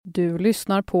Du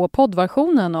lyssnar på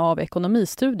poddversionen av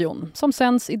Ekonomistudion som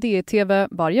sänds i DTV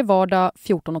varje vardag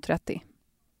 14.30.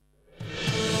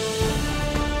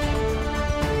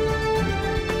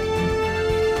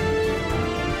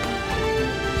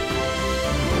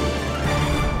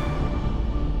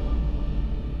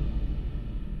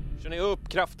 Känner jag upp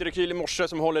kraftig rekyl i morse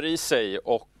som håller i sig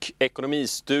och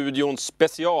Ekonomistudion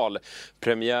special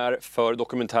premiär för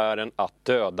dokumentären Att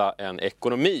döda en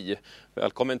ekonomi.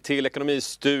 Välkommen till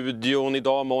Ekonomistudion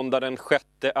idag måndag den 6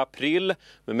 april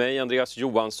med mig Andreas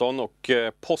Johansson och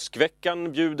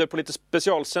påskveckan bjuder på lite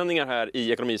specialsändningar här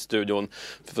i Ekonomistudion.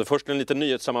 För först en liten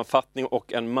nyhetssammanfattning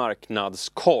och en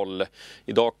marknadskoll.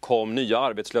 Idag kom nya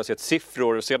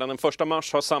arbetslöshetssiffror. Sedan den 1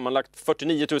 mars har sammanlagt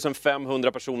 49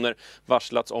 500 personer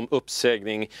varslats om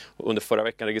uppsägning. Under förra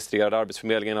veckan registrerade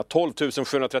Arbetsförmedlingen att 12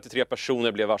 733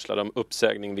 personer blev varslade om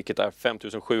uppsägning, vilket är 5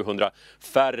 700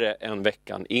 färre än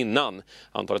veckan innan.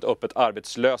 Antalet öppet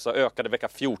arbetslösa ökade vecka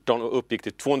 14 och uppgick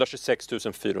till 226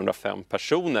 405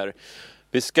 personer.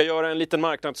 Vi ska göra en liten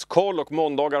marknadskoll och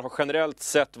måndagar har generellt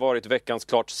sett varit veckans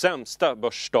klart sämsta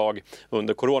börsdag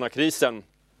under coronakrisen.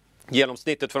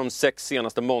 Genomsnittet för de 6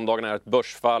 senaste måndagarna är ett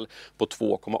börsfall på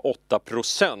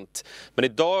 2,8%. Men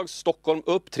idag Stockholm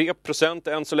upp 3%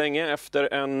 än så länge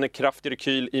efter en kraftig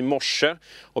rekyl i morse.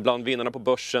 Och bland vinnarna på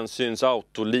börsen syns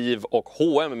Autoliv och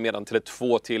H&M medan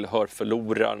Tele2 tillhör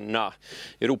förlorarna.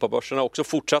 Europabörsen har också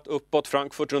fortsatt uppåt.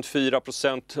 Frankfurt runt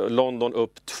 4%, London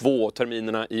upp 2%.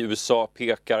 Terminerna i USA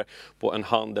pekar på en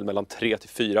handel mellan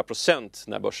 3-4%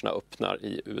 när börserna öppnar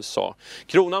i USA.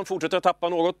 Kronan fortsätter att tappa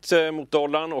något mot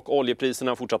dollarn och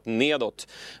oljepriserna har fortsatt nedåt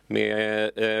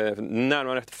med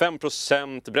närmare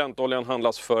 5%. Brentoljan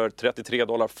handlas för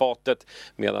 $33 fatet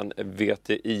medan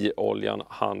VTI-oljan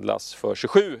handlas för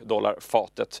 $27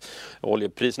 fatet.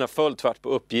 Oljepriserna föll tvärt på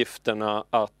uppgifterna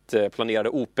att planerade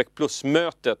OPEC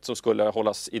plus-mötet som skulle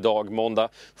hållas idag måndag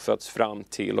sköts fram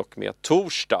till och med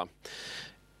torsdag.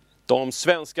 De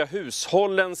svenska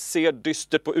hushållen ser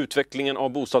dystert på utvecklingen av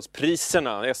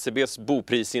bostadspriserna. SCBs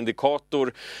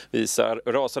boprisindikator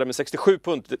rasade med 67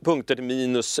 punkter till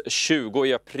minus 20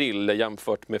 i april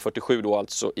jämfört med 47 då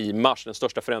alltså i mars. Den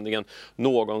största förändringen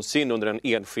någonsin under en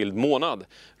enskild månad.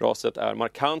 Raset är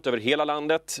markant över hela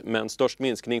landet men störst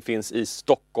minskning finns i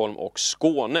Stockholm och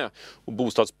Skåne. Och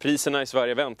bostadspriserna i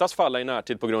Sverige väntas falla i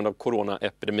närtid på grund av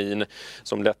coronaepidemin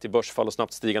som lett till börsfall och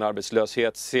snabbt stigande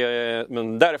arbetslöshet.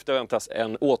 Men därefter väntas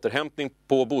en återhämtning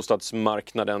på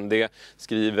bostadsmarknaden. Det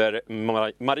skriver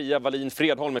Maria Wallin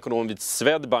Fredholm, ekonom vid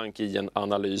Swedbank i en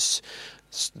analys.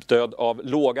 Stöd av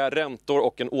låga räntor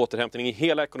och en återhämtning i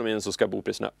hela ekonomin så ska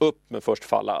bopriserna upp men först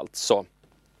falla alltså.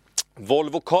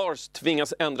 Volvo Cars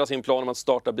tvingas ändra sin plan om att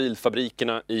starta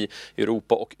bilfabrikerna i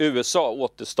Europa och USA.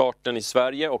 Återstarten i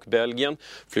Sverige och Belgien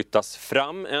flyttas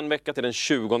fram en vecka till den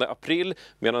 20 april.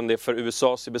 Medan det för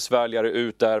USA ser besvärligare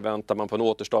ut, där väntar man på en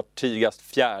återstart tidigast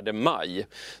 4 maj.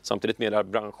 Samtidigt meddelar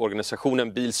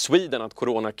branschorganisationen Bil Sweden att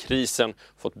coronakrisen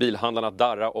fått bilhandlarna att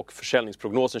darra och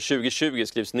försäljningsprognosen 2020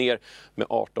 skrivs ner med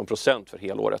 18% för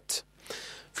helåret.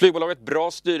 Flygbolaget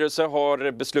Bra styrelse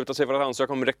har beslutat sig för att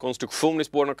ansöka om rekonstruktion i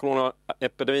spåren av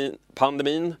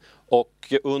coronapandemin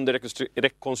och under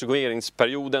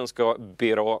rekonstrueringsperioden ska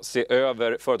BRA se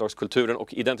över företagskulturen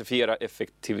och identifiera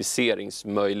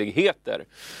effektiviseringsmöjligheter.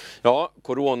 Ja,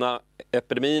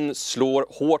 coronaepidemin slår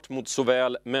hårt mot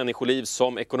såväl människoliv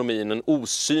som ekonomin. En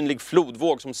osynlig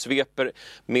flodvåg som sveper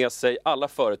med sig alla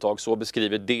företag, så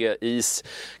beskriver DIs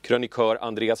krönikör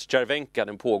Andreas Cervenka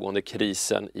den pågående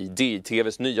krisen i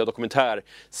DI-TVs nya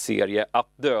dokumentärserie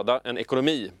Att döda en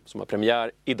ekonomi som har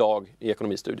premiär idag i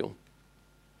Ekonomistudion.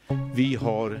 Vi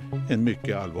har en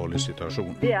mycket allvarlig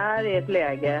situation. Vi är i ett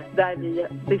läge där vi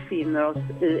befinner oss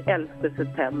i 11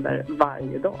 september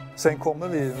varje dag. Sen kommer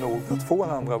vi nog att få en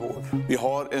andra våg. Vi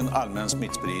har en allmän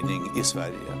smittspridning i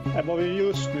Sverige. Vad vi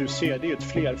just nu ser, det är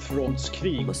ett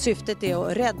flerfrontskrig. Och syftet är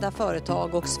att rädda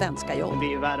företag och svenska jobb.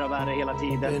 Det är värre och värre hela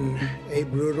tiden. In a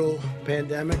brutal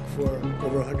pandemic for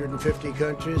over 150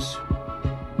 countries.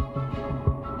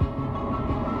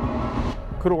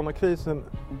 Coronakrisen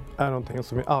är någonting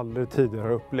som vi aldrig tidigare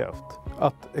har upplevt.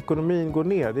 Att ekonomin går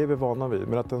ner, det är vi vana vid,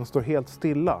 men att den står helt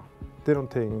stilla, det är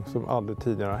någonting som aldrig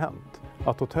tidigare har hänt.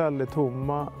 Att hotell är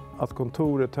tomma, att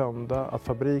kontor är tömda, att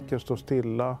fabriker står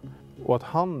stilla och att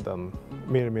handeln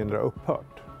mer eller mindre har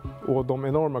upphört. Och de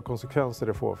enorma konsekvenser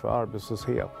det får för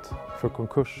arbetslöshet, för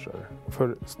konkurser,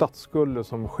 för statsskulder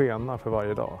som skenar för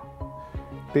varje dag.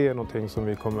 Det är någonting som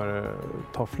vi kommer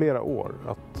ta flera år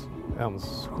att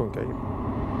ens sjunka in.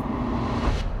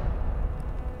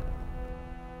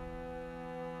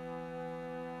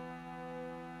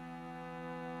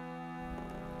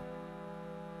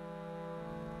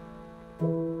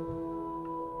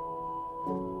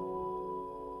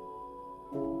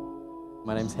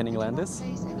 name's Henning Landis.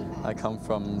 I come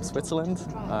from Switzerland.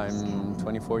 I'm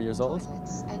 24 years old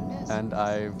and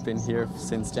I've been here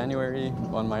since January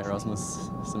on my Erasmus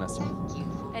semester.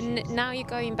 And now you're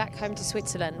going back home to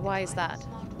Switzerland. Why is that?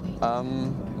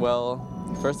 Well,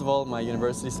 first of all, my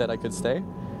university said I could stay.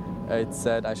 It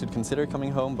said I should consider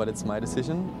coming home, but it's my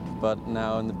decision. But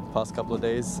now in the past couple of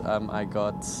days, I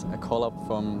got a call up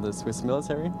from the Swiss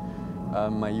military.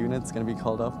 My unit's going to be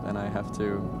called up and I have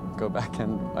to go back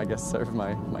and, I guess, serve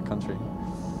my country.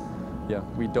 Yeah,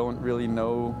 we don't really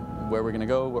know where we're going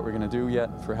to go, what we're going to do yet,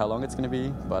 for how long it's going to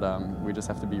be, but we just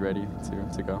have to be ready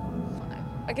to go.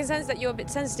 I can sense that you're a bit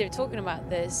sensitive talking about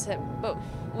this, but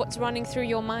what's running through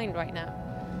your mind right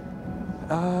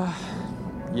now?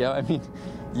 Yeah, I mean,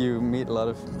 you meet a lot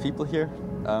of people here.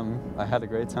 I had a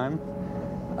great time.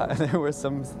 There were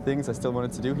some things I still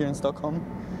wanted to do here in Stockholm,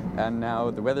 and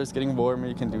now the weather's getting warmer,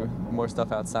 you can do more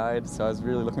stuff outside, so I was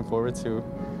really looking forward to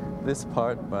this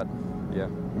part, but yeah,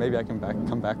 maybe I can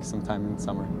come back sometime in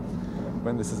summer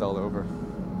when this is all over.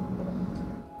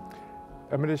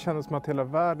 Ja, men det kändes som att hela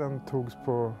världen togs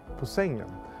på sängen.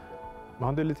 Man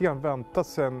hade lite grann väntat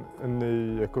sig en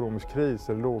ny ekonomisk kris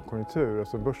eller lågkonjunktur.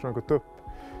 Alltså börsen har gått upp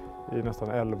i nästan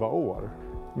 11 år.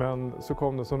 Men så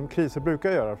kom det, som kriser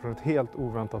brukar göra, från ett helt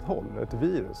oväntat håll, ett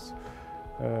virus.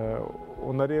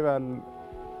 Och när det väl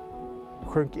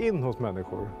sjönk in hos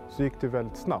människor så gick det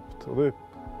väldigt snabbt. Och då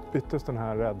byttes den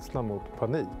här rädslan mot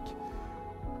panik.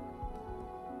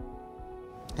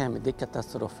 Ja, men det är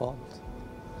katastrofalt.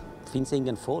 Det finns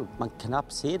ingen folk, man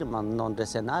knappt ser någon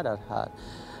resenärer här.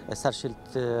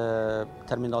 Särskilt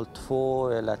terminal 2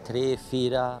 eller 3,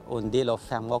 4 och en del av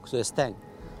 5 också är stängt.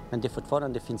 Men det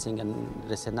fortfarande finns ingen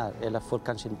resenär, eller folk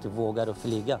kanske inte vågar att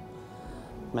flyga.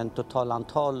 Men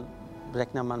totalantal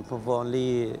räknar man på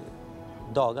vanliga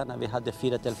dagar när vi hade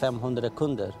 400-500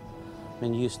 kunder.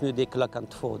 Men just nu det är klockan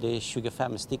 2, det är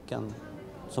 25 stycken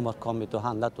som har kommit och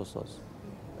handlat hos oss.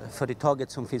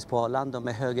 Företaget som finns på Arlanda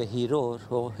med höga hyror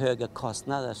och höga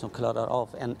kostnader som klarar av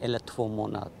 1 eller 2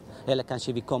 månader. Eller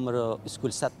kanske vi kommer att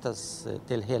skuldsättas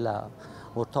till hela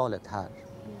årtalet här.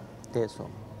 Det är så.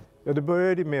 Ja, det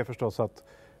började med förstås att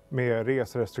med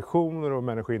reserestriktioner och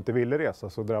människor inte ville resa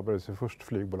så drabbades ju först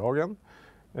flygbolagen.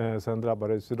 Sen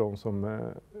drabbades ju de som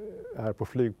är på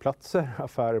flygplatser,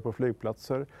 affärer på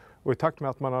flygplatser. Och i takt med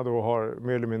att man då har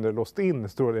mer eller mindre låst in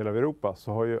stora delar av Europa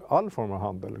så har ju all form av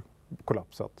handel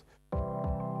kollapsat.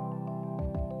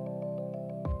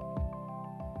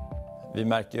 Vi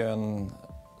märker ju en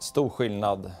stor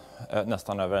skillnad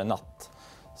nästan över en natt.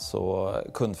 Så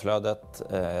kundflödet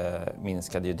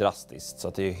minskade ju drastiskt, så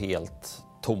att det är ju helt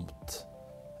tomt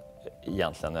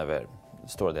egentligen över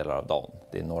stora delar av dagen.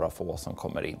 Det är några få som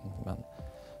kommer in, men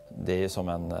det är ju som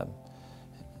en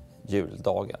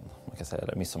juldagen, man kan säga,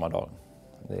 eller midsommardagen.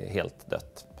 Det är helt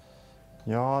dött.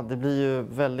 Ja, det blir ju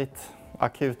väldigt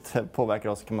akut påverkar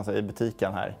oss, kan man säga, i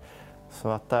butiken här. Så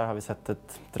att där har vi sett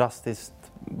ett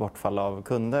drastiskt bortfall av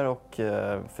kunder och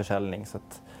försäljning. Så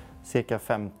att cirka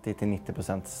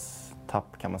 50-90%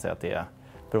 tapp kan man säga att det är,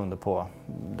 beroende på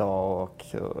dag och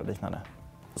liknande.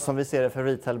 Som vi ser det för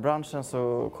retailbranschen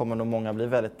så kommer nog många bli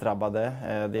väldigt drabbade.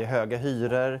 Det är höga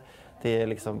hyror, det är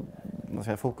liksom, man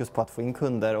ska fokus på att få in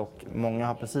kunder, och många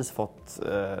har precis fått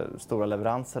stora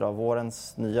leveranser av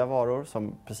vårens nya varor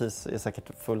som precis är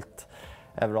säkert fullt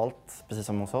överallt, precis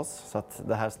som hos oss. Så att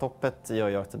det här stoppet gör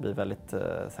ju att det blir väldigt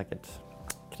säkert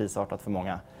krisartat för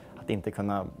många. Att inte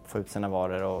kunna få ut sina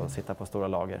varor och sitta på stora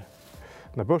lager.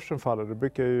 När börsen faller då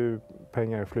brukar ju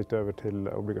pengar flytta över till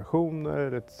obligationer,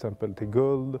 till exempel till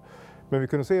guld. Men vi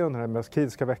kunde se under den här mest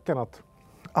kritiska veckan att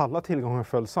alla tillgångar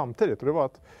föll samtidigt. Och det var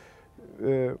att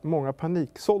många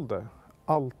paniksålde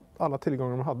alla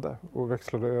tillgångar de hade och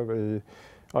växlade över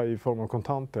i form av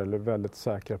kontanter eller väldigt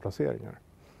säkra placeringar.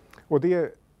 Och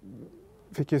det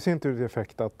fick ju sin tur till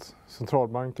effekt att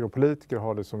centralbanker och politiker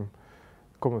har liksom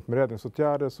kommit med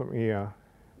räddningsåtgärder som är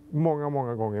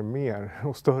många gånger mer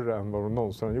och större än vad de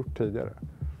någonsin har gjort tidigare.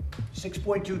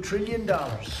 $6.2 trillion.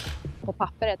 På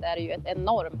pappret är det ju ett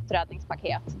enormt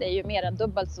räddningspaket. Det är ju mer än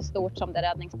dubbelt så stort som det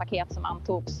räddningspaket som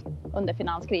antogs under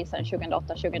finanskrisen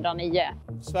 2008-2009.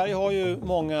 Sverige har ju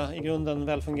många i grunden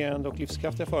välfungerande och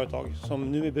livskraftiga företag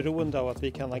som nu är beroende av att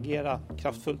vi kan agera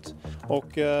kraftfullt. Och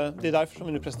det är därför som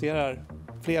vi nu presterar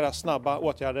flera snabba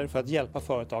åtgärder för att hjälpa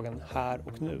företagen här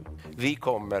och nu. Vi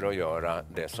kommer att göra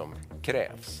det som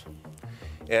krävs.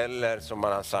 Eller som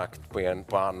man har sagt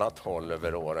på annat håll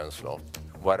över årens lopp,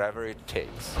 whatever it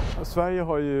takes. Sverige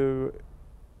har ju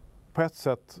på ett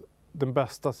sätt den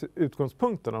bästa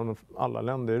utgångspunkten av alla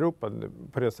länder i Europa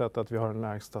på det sättet att vi har den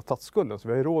lägsta statsskulden, så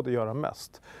vi har ju råd att göra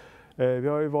mest. Vi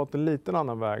har ju valt en liten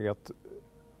annan väg att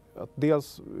Att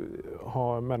dels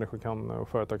människor och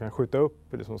företag kan skjuta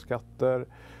upp liksom skatter,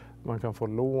 man kan få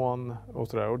lån och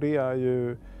sådär. Och det är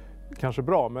ju kanske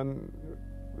bra, men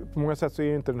på många sätt så är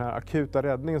det inte den här akuta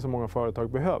räddningen som många företag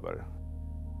behöver.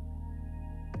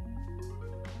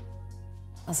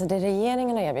 Alltså det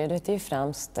regeringen har erbjudit är ju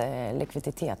främst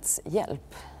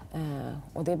likviditetshjälp.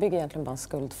 Och det bygger egentligen bara en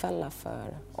skuldfälla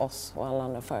för oss och alla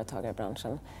andra företagare i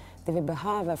branschen. Det vi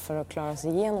behöver för att klara oss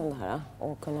igenom det här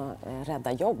och kunna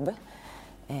rädda jobb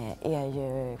är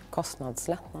ju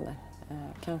kostnadslättnader.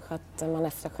 Kanske att man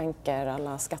efterskänker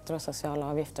alla skatter och sociala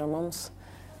avgifter och moms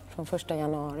från 1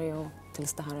 januari och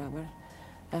tills det här är över.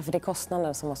 För det är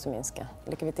kostnaden som måste minska.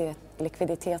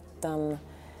 Likviditeten,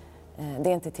 det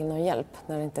är inte till någon hjälp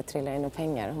när det inte trillar in några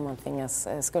pengar om man tvingas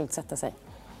skuldsätta sig.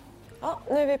 Ja,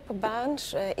 nu är vi på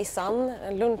Berns i Sann,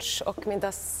 lunch- och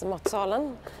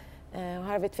middagsmatsalen. Och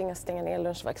här har vi tvingats stänga ner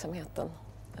lunchverksamheten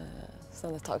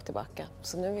sedan ett tag tillbaka.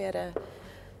 Så nu är det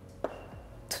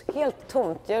helt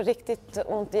tomt. Jag har riktigt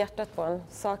ont i hjärtat på den.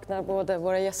 Saknar både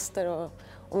våra gäster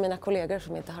och mina kollegor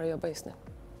som inte har att jobba just nu.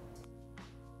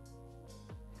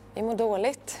 Vi mår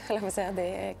dåligt, eller vad säga.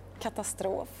 Det är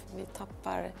katastrof. Vi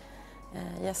tappar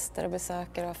gäster och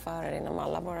besökare och affärer inom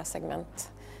alla våra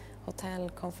segment. Hotell,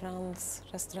 konferens,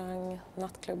 restaurang,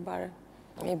 nattklubbar.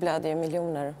 Vi blöder ju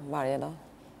miljoner varje dag.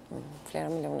 Flera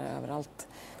miljoner överallt.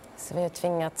 Så vi har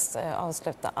tvingats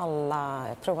avsluta alla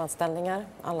provanställningar,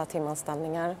 alla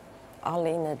timanställningar. All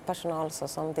inhyrd personal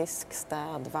såsom disk,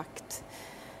 städ, vakt.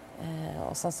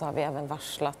 Och sen så har vi även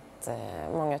varslat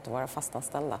många av våra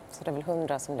fastanställda. Så det är väl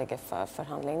 100 som ligger för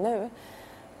förhandling nu.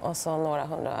 Och så några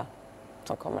 100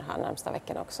 som kommer här närmsta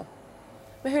veckan också.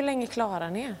 Men hur länge klarar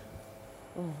ni er?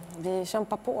 Vi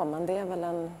kämpar på, men det är väl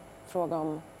en fråga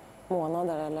om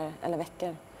månader eller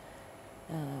veckor.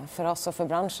 För oss och för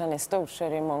branschen i stort så är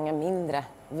det många mindre.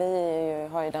 Vi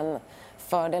har ju den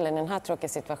fördelen i den här tråkiga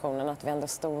situationen att vi ändå är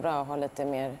stora och har lite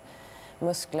mer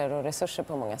muskler och resurser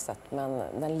på många sätt. Men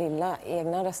den lilla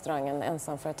egna restaurangen,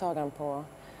 ensamföretagaren på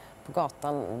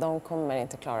gatan, de kommer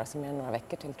inte klara sig mer än några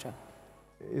veckor till, tror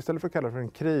jag. Istället för att kalla det för en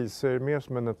kris så är det mer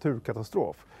som en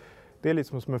naturkatastrof. Det är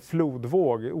liksom som en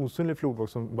flodvåg, en osynlig flodvåg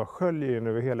som bara sköljer in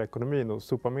över hela ekonomin och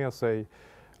sopar med sig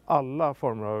alla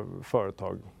former av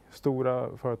företag.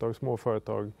 Stora företag, små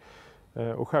företag.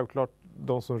 Och självklart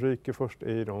de som ryker först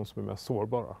är de som är mest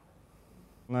sårbara.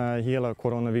 När hela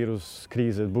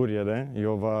coronaviruskrisen började,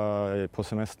 jag var på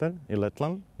semester i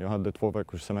Lettland. Jag hade 2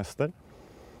 veckors semester.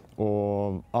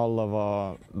 Och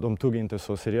de tog inte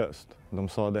så seriöst. De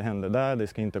sa att det hände där, det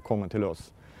ska inte komma till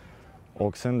oss.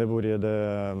 Och sen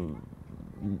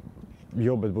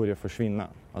jobbet började försvinna.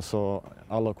 Alltså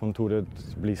alla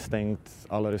kontoret blir stängt,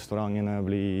 alla restaurangerna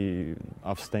blir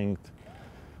avstängt.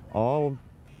 Ja, och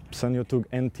sen jag tog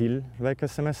en till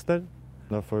veckas semester,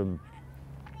 därför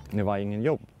det var ingen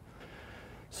jobb.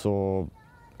 Så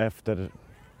efter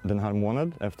den här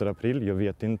månaden, efter april, jag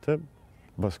vet inte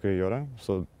vad ska jag göra.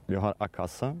 Så jag har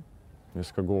a-kassa, jag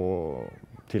ska gå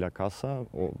till a-kassa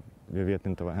och jag vet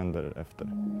inte vad händer efter.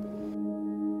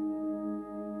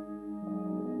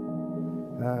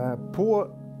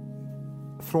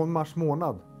 Från mars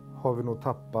månad har vi nog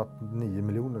tappat 9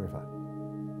 miljoner ungefär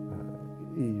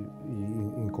i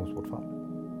inkomstbortfall.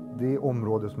 Det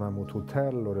område som är mot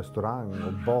hotell och restaurang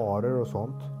och barer och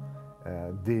sånt,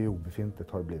 det är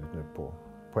obefintligt har det blivit nu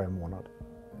på en månad.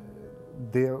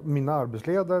 Det mina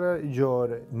arbetsledare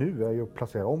gör nu är ju att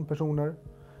placera om personer,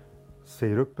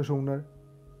 säger upp personer,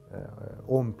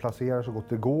 omplacerar så gott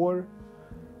det går.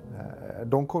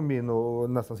 De kom in och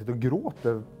nästan sitter och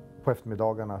gråter på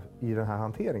eftermiddagarna i den här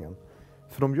hanteringen.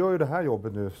 För de gör ju det här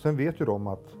jobbet nu, sen vet ju de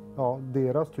att ja,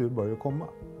 deras tur börjar komma.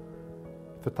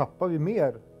 För tappar vi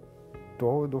mer,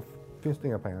 då finns det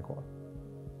inga pengar kvar.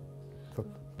 Så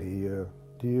det är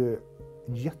ju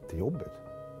jättejobbigt.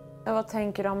 Vad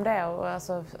tänker du om det och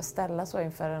alltså ställa så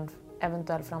inför en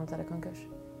eventuell framtida konkurs?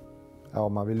 Ja,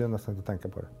 man vill ju nästan inte tänka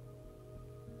på det.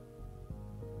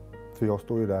 För jag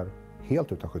står ju där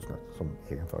helt utan skyddsnät som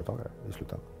egenföretagare i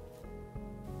slutändan.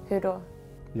 Hur då?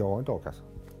 Jag har inte a-kassa.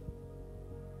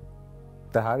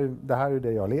 Det här är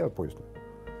det jag lever på just nu.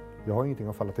 Jag har ingenting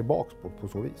att falla tillbaks på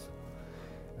så vis.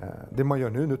 Det man gör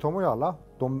nu tar man ju alla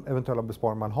de eventuella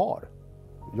besparingar man har.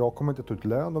 Jag kommer inte ta ut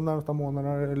lön de närmaste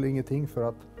månaderna eller ingenting för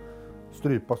att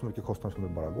strypa så mycket kostnader som det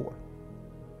bara går.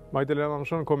 Magdalena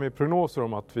Andersson kom i prognoser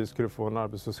om att vi skulle få en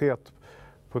arbetslöshet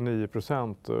på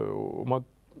 9%. Och man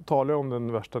talar om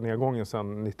den värsta nedgången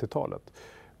sedan 90-talet.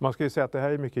 Man ska ju säga att det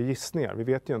här är mycket gissningar. Vi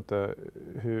vet ju inte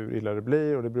hur illa det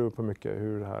blir och det beror på mycket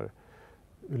hur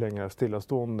länge det här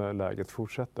stillastående läget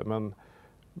fortsätter.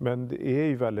 Men det är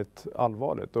ju väldigt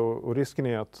allvarligt och risken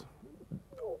är att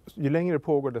ju längre det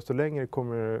pågår desto längre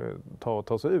kommer det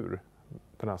ta sig ur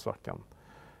den här svackan.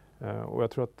 Och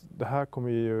jag tror att det här kommer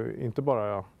ju inte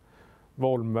bara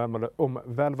vara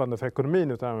omvälvande för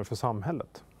ekonomin utan även för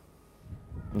samhället.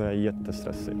 Det är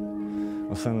jättestressigt.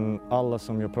 Och sen alla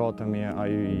som jag pratar med är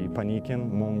ju i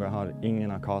paniken. Många har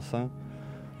ingen a-kassa.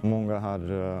 Många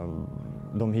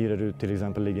de hyr ut till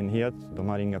exempel lägenhet. De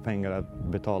har inga pengar att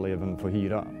betala även för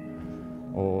hyra.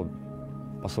 Och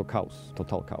alltså kaos,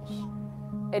 total kaos.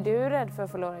 Är du rädd för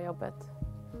att förlora jobbet?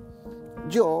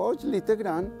 Ja, lite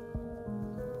grann.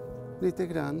 Lite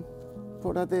grann.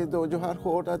 För att jag har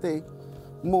hört att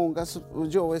många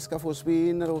jobb ska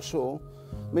försvinna och så.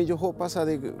 Men jag hoppas att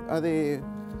det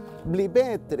blir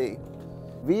bättre.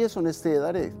 Vi är som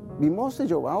städare, vi måste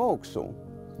jobba också.